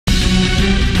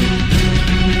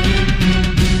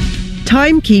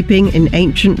Timekeeping in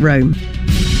ancient Rome.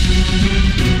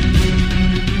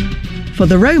 For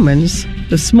the Romans,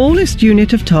 the smallest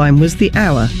unit of time was the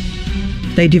hour.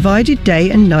 They divided day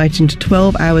and night into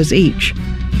 12 hours each,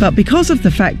 but because of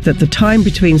the fact that the time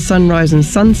between sunrise and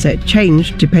sunset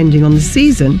changed depending on the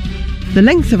season, the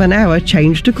length of an hour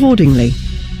changed accordingly.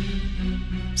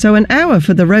 So an hour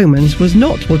for the Romans was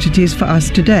not what it is for us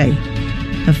today,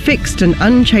 a fixed and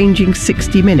unchanging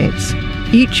 60 minutes,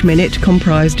 each minute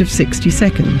comprised of 60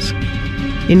 seconds.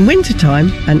 In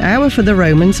wintertime, an hour for the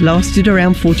Romans lasted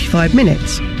around 45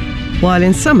 minutes, while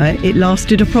in summer it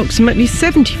lasted approximately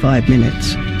 75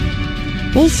 minutes.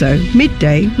 Also,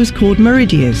 midday was called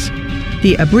meridias,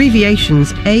 the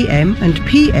abbreviations AM and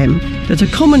PM that are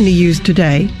commonly used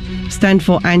today stand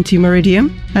for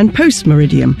ante-meridium and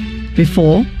post-meridium,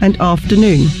 before and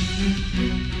afternoon.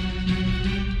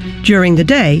 During the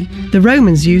day, the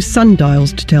Romans used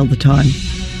sundials to tell the time,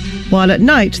 while at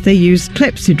night they used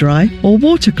clepsydrae or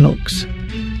water clocks.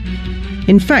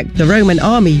 In fact, the Roman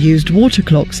army used water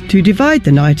clocks to divide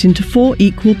the night into 4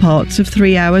 equal parts of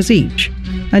 3 hours each,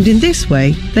 and in this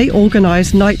way they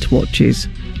organised night watches,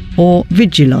 or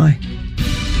vigili.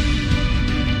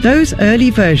 Those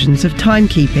early versions of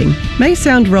timekeeping may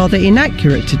sound rather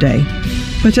inaccurate today,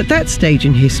 but at that stage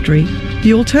in history,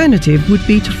 the alternative would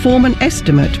be to form an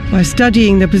estimate by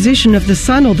studying the position of the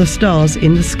sun or the stars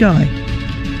in the sky.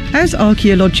 As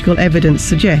archaeological evidence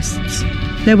suggests,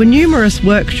 there were numerous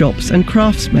workshops and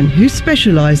craftsmen who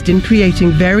specialised in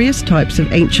creating various types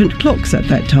of ancient clocks at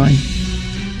that time.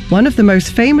 One of the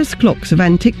most famous clocks of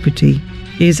antiquity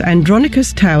is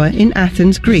Andronicus Tower in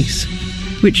Athens, Greece,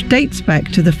 which dates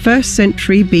back to the 1st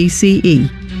century BCE.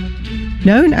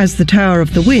 Known as the Tower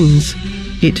of the Winds,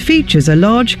 it features a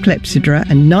large clepsydra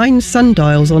and 9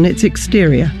 sundials on its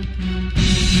exterior.